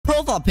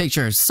profile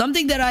pictures.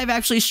 Something that I've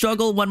actually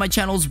struggled when my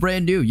channel is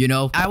brand new, you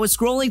know. I was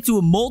scrolling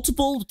through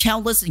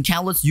countless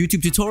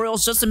YouTube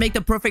tutorials just to make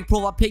the perfect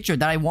profile picture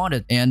that I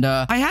wanted. And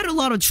I had a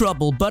lot of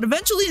trouble, but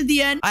eventually in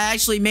the end, I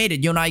actually made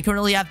it. You know, I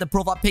currently have the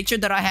profile picture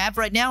that I have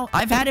right now.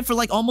 I've had it for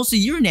like almost a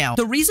year now.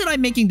 The reason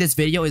I'm making this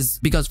video is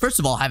because, first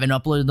of all, I haven't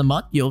uploaded in a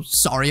month. You know,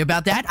 sorry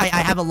about that. I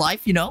have a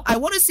life, you know. I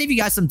want to save you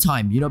guys some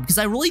time, you know, because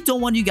I really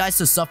don't want you guys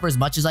to suffer as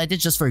much as I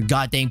did just for a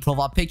goddamn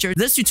profile picture.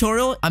 This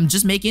tutorial, I'm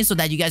just making so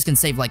that you guys can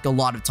save like a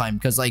lot of time,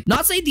 because like,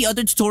 not saying the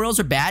other tutorials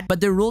are bad, but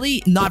they're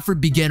really not for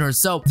beginners.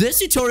 So this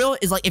tutorial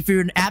is like, if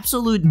you're an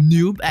absolute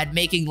noob at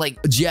making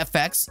like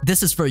GFX,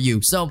 this is for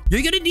you. So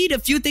you're gonna need a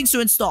few things to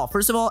install.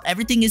 First of all,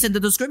 everything is in the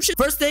description.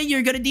 First thing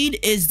you're gonna need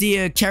is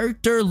the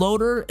character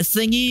loader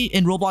thingy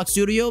in Roblox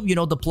Studio, you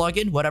know, the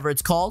plugin, whatever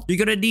it's called. You're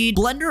gonna need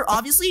Blender,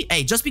 obviously.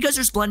 Hey, just because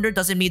there's Blender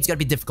doesn't mean it's gonna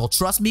be difficult.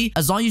 Trust me,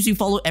 as long as you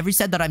follow every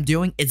step that I'm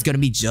doing, it's gonna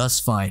be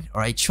just fine.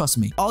 All right, trust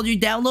me. All you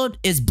download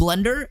is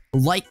Blender,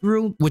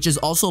 Lightroom, which is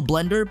also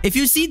Blender. If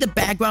you see the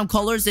background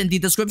colors in the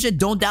description,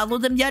 don't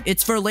download them yet.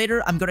 It's for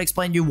later. I'm gonna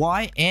explain you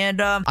why.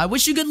 And I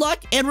wish you good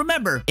luck. And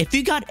remember, if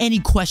you got any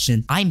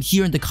question, I'm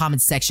here in the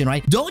comment section,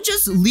 right? Don't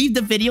just leave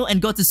the video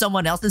and go to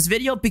someone else's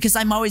video, because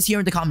I'm always here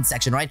in the comment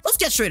section, right? Let's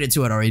get straight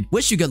into it, all right?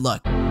 Wish you good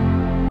luck.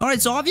 Alright,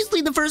 so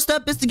obviously the first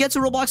step is to get to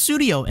Roblox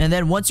Studio. And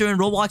then once you're in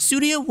Roblox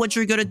Studio, what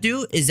you're gonna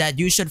do is that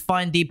you should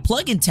find the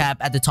plugin tab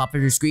at the top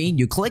of your screen.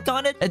 You click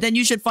on it, and then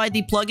you should find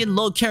the plugin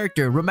load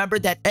character. Remember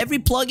that every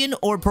plugin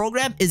or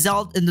program is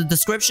out in the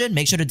description.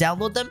 Make sure to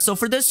download them. So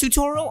for this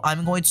tutorial,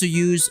 I'm going to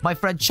use my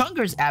friend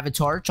Chunker's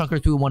avatar,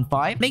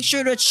 Chunker315. Make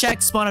sure to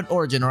check spawn at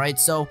origin, alright?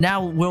 So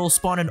now we'll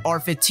spawn in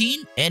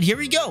R15, and here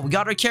we go. We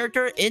got our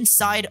character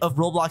inside of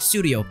Roblox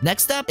Studio.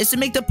 Next step is to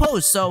make the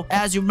pose. So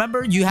as you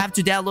remember, you have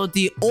to download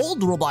the old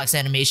Roblox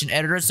animation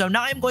editor. So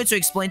now I'm going to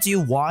explain to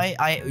you why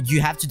you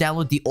have to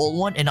download the old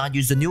one and not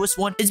use the newest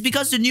one. It's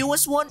because the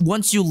newest one,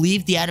 once you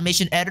leave the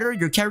animation editor,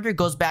 your character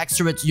goes back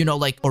to its, you know,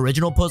 like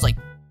original pose, like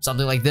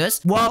something like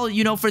this. While,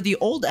 you know, for the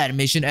old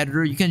animation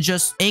editor, you can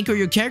just anchor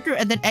your character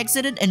and then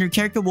exit it, and your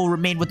character will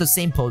remain with the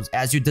same pose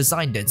as you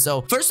designed it.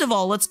 So first of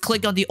all, let's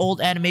click on the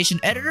old animation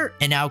editor,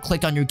 and now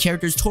click on your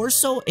character's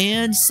torso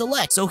and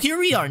select. So here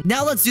we are.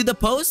 Now let's do the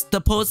pose.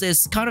 The pose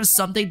is kind of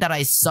something that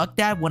I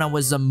sucked at when I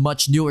was a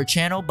much newer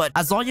channel, but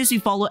as long as you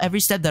follow every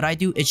step that I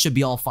do, it should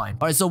be all fine.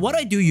 All right, so what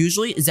I do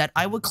usually is that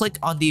I would click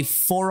on the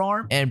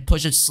forearm and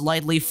push it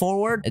slightly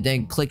forward, and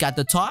then click at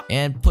the top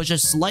and push it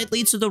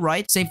slightly to the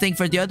right. Same thing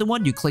for the other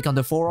one. You click on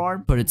the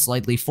forearm, put it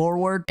slightly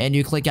forward, and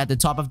you click at the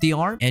top of the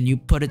arm and you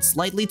put it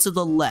slightly to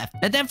the left.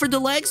 And then for the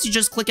legs, you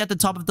just click at the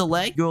top of the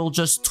leg. You'll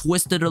just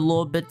twist it a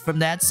little bit from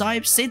that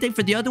side. Same thing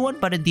for the other one,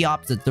 but in the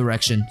opposite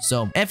direction.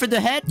 So, and for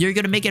the head, you're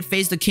gonna make it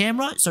face the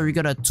camera. So you're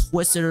gonna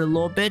twist it a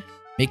little bit.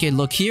 Make it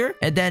look here,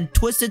 and then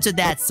twist it to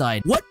that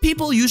side. What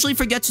people usually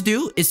forget to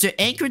do is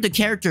to anchor the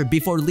character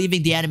before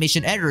leaving the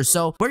animation editor.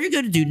 So what you're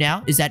going to do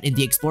now is that in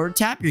the Explorer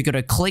tab, you're going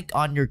to click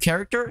on your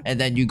character, and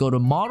then you go to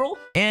Model,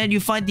 and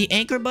you find the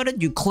anchor button.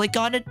 You click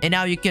on it, and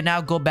now you can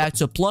now go back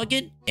to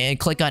Plugin, and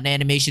click on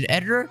Animation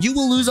Editor. You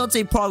will lose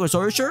unsaved progress.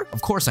 Are you sure?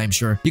 Of course I'm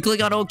sure. You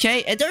click on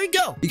OK, and there you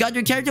go. You got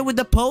your character with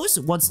the pose.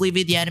 Once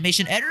leaving the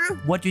animation editor,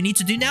 what you need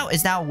to do now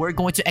is now we're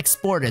going to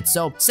export it.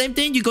 So same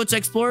thing, you go to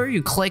Explorer,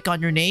 you click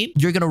on your name.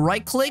 You're going to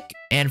right click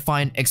and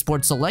find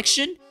Export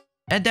Selection.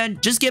 And then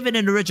just give it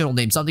an original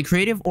name, something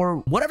creative or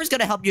whatever's going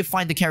to help you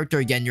find the character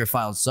again in your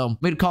files. So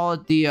we'd call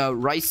it the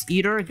rice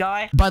eater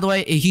guy. By the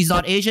way, he's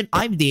not Asian.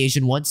 I'm the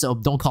Asian one, so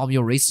don't call me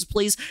a racist,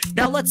 please.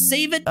 Now let's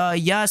save it.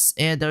 Yes,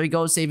 and there we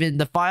go. Save it in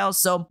the file.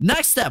 So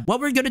next step, what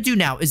we're going to do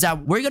now is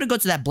that we're going to go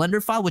to that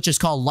Blender file, which is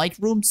called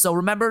Lightroom. So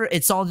remember,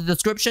 it's all in the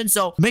description.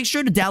 So make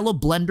sure to download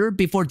Blender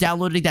before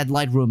downloading that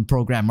Lightroom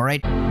program, all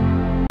right?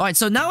 Alright,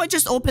 so now I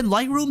just opened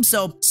Lightroom.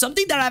 So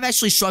something that I've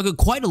actually struggled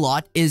quite a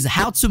lot is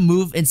how to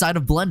move inside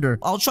of Blender.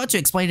 I'll try to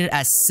explain it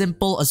as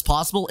simple as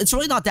possible. It's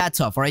really not that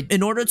tough, alright?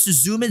 In order to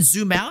zoom in,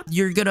 zoom out,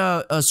 you're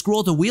gonna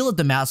scroll the wheel of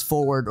the mouse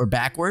forward or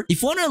backward.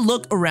 If you want to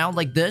look around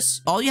like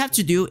this, all you have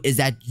to do is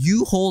that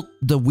you hold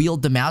the wheel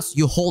of the mouse.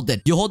 You hold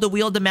it. You hold the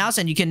wheel of the mouse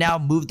and you can now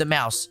move the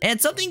mouse.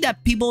 And something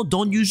that people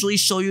don't usually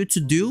show you to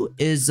do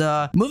is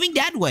moving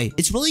that way.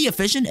 It's really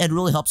efficient and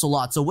really helps a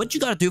lot. So what you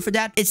gotta do for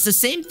that, it's the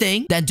same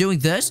thing that doing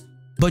this,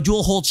 but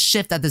you'll hold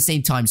shift at the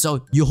same time.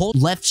 So you hold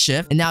left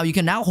shift, and now you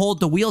can now hold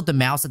the wheel of the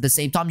mouse at the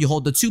same time. You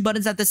hold the two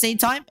buttons at the same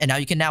time, and now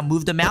you can now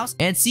move the mouse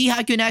and see how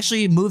you can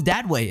actually move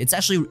that way.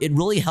 It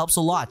really helps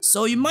a lot.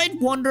 So you might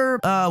wonder,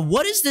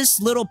 what is this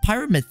little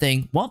pyramid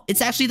thing? Well,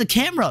 it's actually the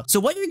camera. So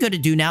what you're going to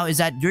do now is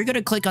that you're going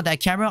to click on that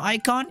camera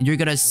icon. You're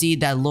going to see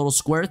that little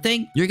square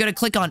thing. You're going to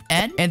click on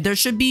N, and there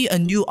should be a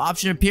new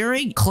option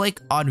appearing. Click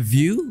on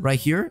view right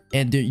here,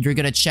 and you're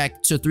going to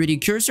check to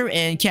 3D cursor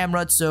and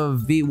camera to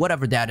V,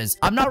 whatever that is.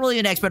 I'm not really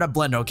an expert at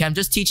Blender, okay? I'm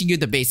just teaching you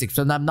the basics,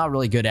 and I'm not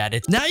really good at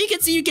it. Now you can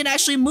see you can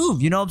actually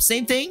move, you know,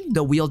 same thing,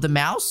 the wheel of the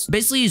mouse.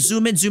 Basically,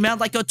 zoom in, zoom out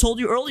like I told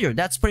you earlier.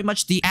 That's pretty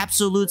much the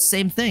absolute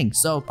same thing.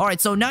 So, all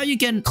right, so now you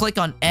can click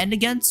on N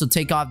again, so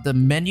take off the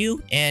menu,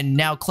 and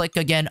now click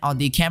again on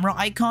the camera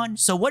icon.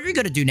 So what you're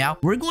gonna do now,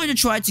 we're going to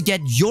try to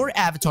get your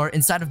avatar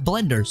inside of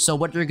Blender. So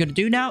what you're gonna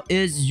do now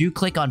is you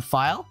click on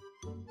File,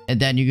 and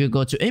then you can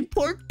go to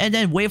import and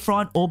then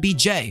wavefront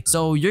OBJ.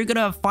 So you're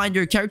gonna find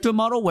your character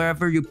model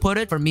wherever you put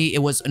it. For me, it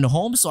was in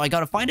home, so I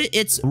gotta find it.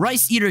 It's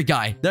Rice Eater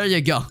Guy. There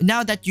you go.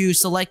 Now that you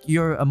select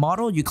your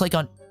model, you click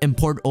on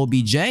import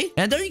OBJ,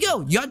 and there you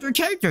go. You got your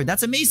character.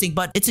 That's amazing,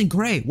 but it's in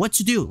gray. What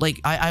to do?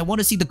 Like, I want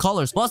to see the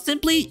colors. Well,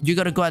 simply, you're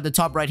gonna go at the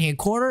top right-hand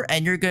corner,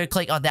 and you're gonna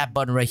click on that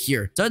button right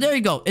here. So there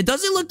you go. It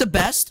doesn't look the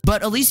best,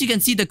 but at least you can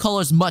see the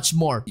colors much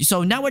more.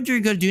 So now what you're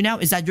gonna do now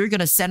is that you're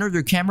gonna center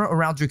your camera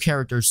around your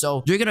character.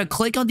 So you're gonna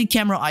click on the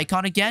camera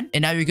icon again,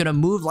 and now you're gonna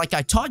move like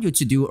I taught you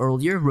to do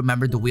earlier.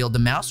 Remember the wheel of the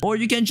mouse, or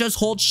you can just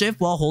hold shift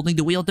while holding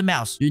the wheel of the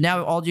mouse.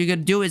 Now all you're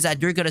gonna do is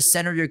that you're gonna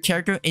center your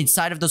character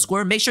inside of the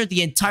square. Make sure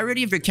the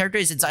entirety of your character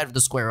is inside of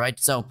the square, right?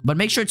 So, but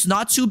make sure it's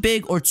not too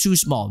big or too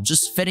small,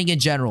 just fitting in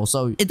general.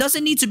 So it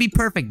doesn't need to be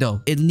perfect though.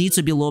 It needs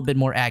to be a little bit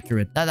more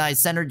accurate. Now that I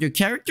centered your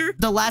character,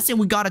 the last thing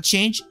we gotta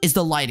change is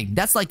the lighting.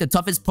 That's like the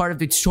toughest part of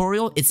the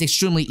tutorial. It's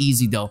extremely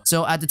easy though.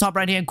 So at the top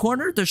right hand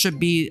corner, there should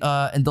be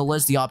in the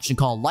list the option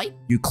called light.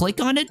 You click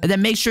on it, and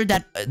then make sure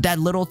that that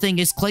little thing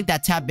is clicked,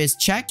 that tab is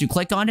checked. You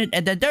click on it,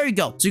 and then there you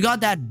go. So you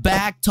got that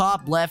back,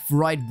 top, left,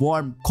 right,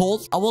 warm,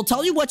 cold. I will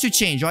tell you what to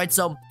change, right?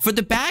 So for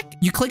the back,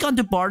 you click on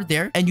the bar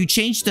there, and you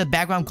change the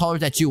background color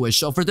that you wish.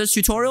 So for this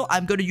tutorial,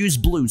 I'm going to use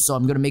blue. So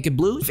I'm going to make it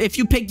blue. If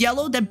you pick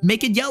yellow, then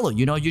make it yellow.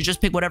 You know, you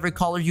just pick whatever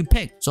color you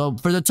pick. So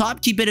for the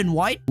top, keep it in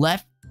white.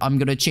 Left, I'm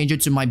going to change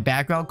it to my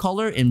background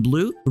color in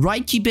blue.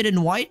 Right, keep it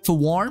in white. For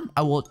warm,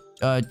 I will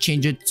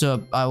change it to,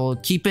 I will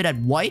keep it at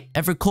white.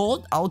 And for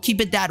cold, I will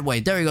keep it that way.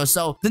 There you go.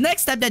 So the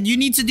next step that you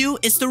need to do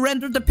is to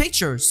render the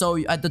picture. So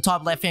at the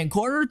top left-hand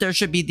corner, there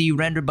should be the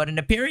render button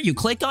appearing. You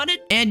click on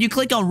it, and you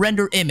click on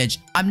render image.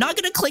 I'm not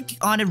going to click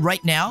on it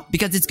right now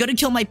because it's going to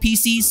kill my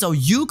PC. So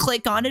you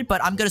click on it,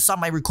 but I'm going to stop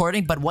my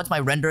recording. But once my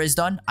render is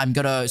done, I'm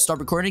going to start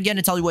recording again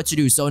and tell you what to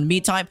do. So in the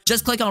meantime,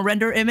 just click on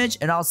render image,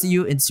 and I'll see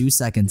you in 2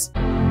 seconds.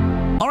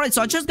 Alright,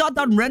 so I just got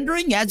done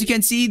rendering. As you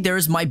can see,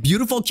 there's my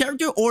beautiful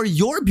character or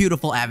your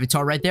beautiful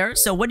avatar right there.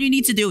 So what you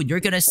need to do,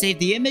 you're gonna save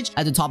the image.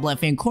 At the top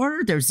left-hand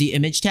corner, there's the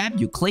image tab.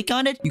 You click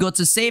on it, you go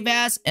to save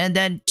as, and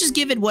then just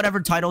give it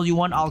whatever title you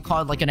want. I'll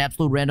call it like an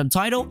absolute random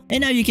title.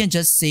 And now you can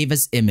just save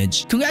as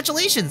image.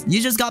 Congratulations!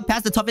 You just got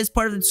past the toughest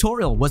part of the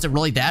tutorial. Was it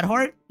really that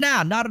hard?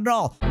 Nah, not at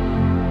all.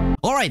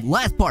 Alright,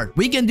 last part.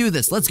 We can do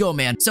this. Let's go,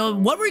 man. So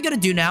what we're gonna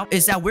do now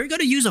is that we're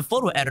gonna use a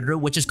photo editor,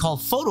 which is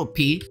called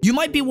Photopea. You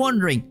might be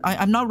wondering,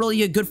 I'm not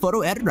really a good photo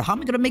editor. How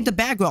am I gonna make the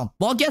background?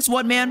 Well, guess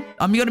what, man?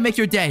 I'm gonna make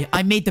your day.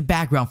 I made the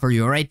background for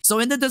you, alright? So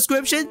in the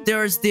description,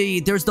 there's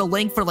the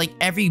link for like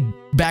every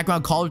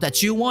background color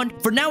that you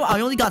want. For now, I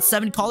only got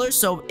 7 colors.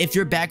 So if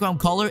your background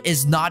color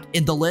is not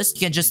in the list,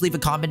 you can just leave a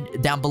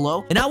comment down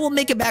below, and I will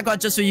make a background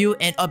just for you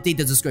and update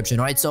the description,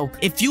 alright? So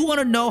if you want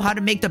to know how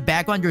to make the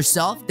background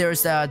yourself,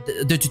 there's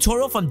the tutorial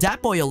from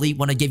Dat Boy Elite.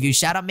 Want to give you a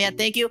shout out, man.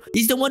 Thank you.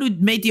 He's the one who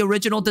made the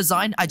original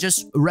design. I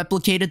just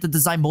replicated the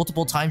design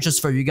multiple times just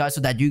for you guys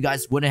so that you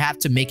guys wouldn't have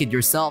to make it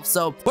yourself.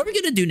 So what we're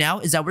gonna do now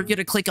is that we're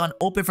gonna click on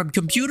open from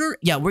computer.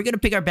 Yeah, we're gonna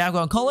pick our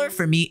background color.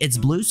 For me, it's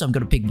blue, so I'm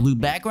gonna pick blue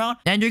background,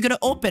 and you're gonna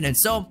open it.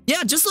 So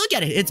yeah, just look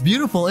at it. It's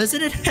beautiful, isn't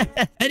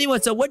it? Anyway,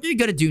 so what you're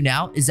gonna do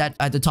now is that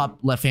at the top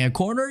left hand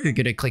corner, you're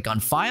gonna click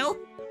on file.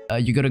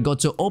 You're gonna go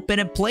to open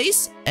in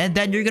place, and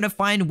then you're gonna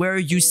find where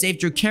you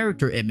saved your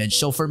character image.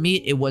 So for me,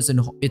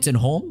 it's in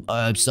home.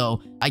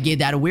 So I gave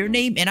that a weird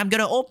name, and I'm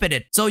gonna open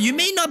it. So you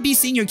may not be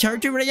seeing your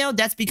character right now.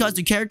 That's because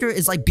the character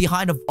is like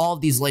behind of all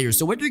of these layers.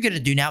 So what you're gonna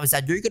do now is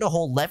that you're gonna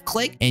hold left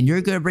click, and you're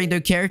gonna bring the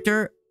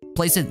character,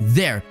 place it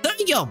there. There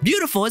you go.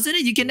 Beautiful, isn't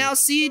it? You can now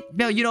see,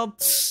 you know,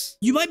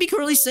 you might be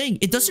currently saying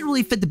it doesn't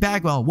really fit the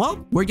background.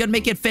 Well, we're gonna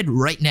make it fit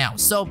right now.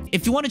 So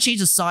if you want to change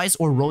the size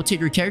or rotate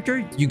your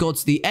character, you go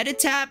to the edit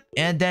tab,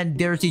 and then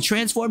there's the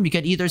transform. You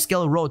can either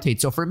scale or rotate.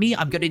 So for me,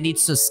 I'm gonna need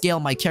to scale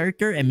my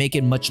character and make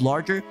it much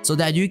larger so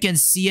that you can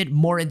see it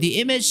more in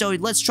the image. So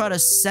let's try to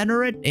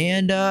center it,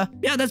 and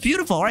yeah, that's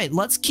beautiful. All right,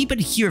 let's keep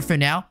it here for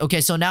now. Okay,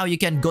 so now you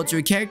can go to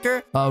your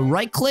character,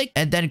 right click,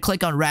 and then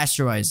click on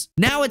rasterize.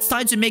 Now it's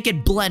time to make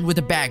it blend with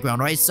the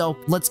background, right? So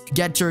let's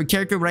get to your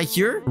character right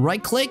here,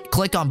 right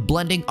click on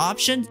blending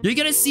options. You're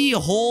gonna see a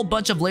whole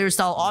bunch of layer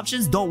style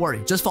options. Don't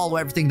worry, just follow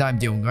everything that I'm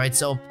doing, right?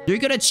 So you're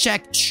gonna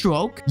check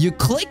stroke. You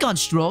click on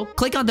stroke,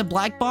 click on the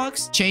black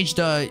box,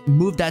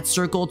 move that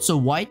circle to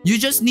white. You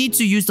just need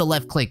to use the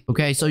left click,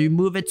 okay? So you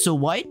move it to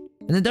white,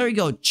 and then there you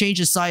go. Change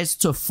the size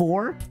to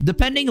 4,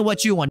 depending on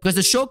what you want, because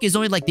the stroke is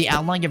only like the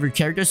outline of your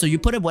character, so you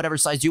put it whatever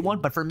size you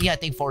want. But for me, I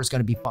think 4 is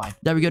gonna be fine.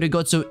 Then we're gonna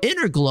go to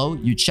inner glow.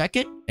 You check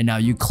it, and now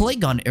you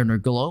click on inner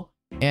glow,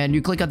 and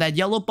you click on that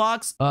yellow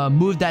box,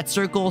 move that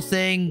circle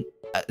thing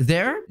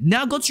there.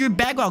 Now go to your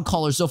background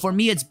color. So for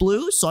me, it's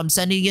blue, so I'm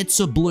sending it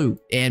to blue.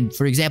 And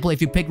for example, if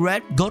you pick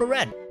red, go to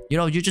red. You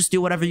know, you just do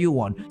whatever you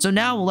want. So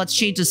now let's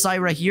change the side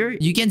right here.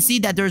 You can see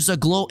that there's a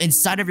glow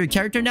inside of your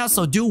character now.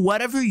 So do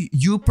whatever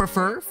you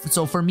prefer.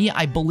 So for me,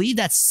 I believe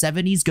that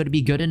 70 is going to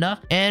be good enough.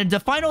 And the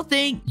final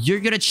thing, you're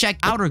going to check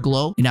outer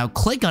glow. Now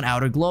click on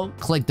outer glow,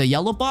 click the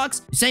yellow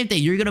box. Same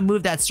thing. You're going to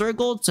move that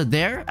circle to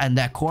there and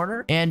that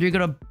corner. And you're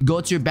going to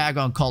go to your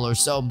background color.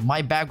 So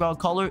my background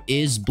color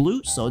is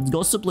blue. So it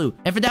goes to blue.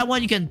 And for that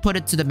one, you can put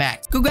it to the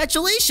max.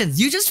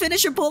 Congratulations. You just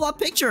finished your pull-up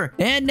picture.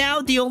 And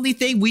now the only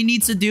thing we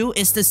need to do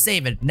is to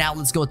save it. Now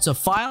let's go to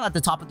file at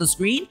the top of the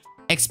screen.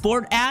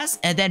 Export as,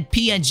 and then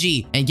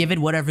PNG, and give it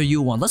whatever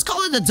you want. Let's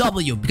call it a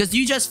W because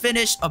you just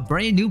finished a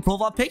brand new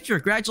profile picture.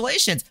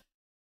 Congratulations.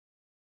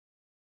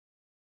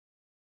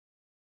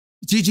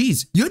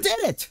 GG's, you did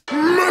it.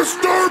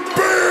 Mr.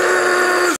 Bean!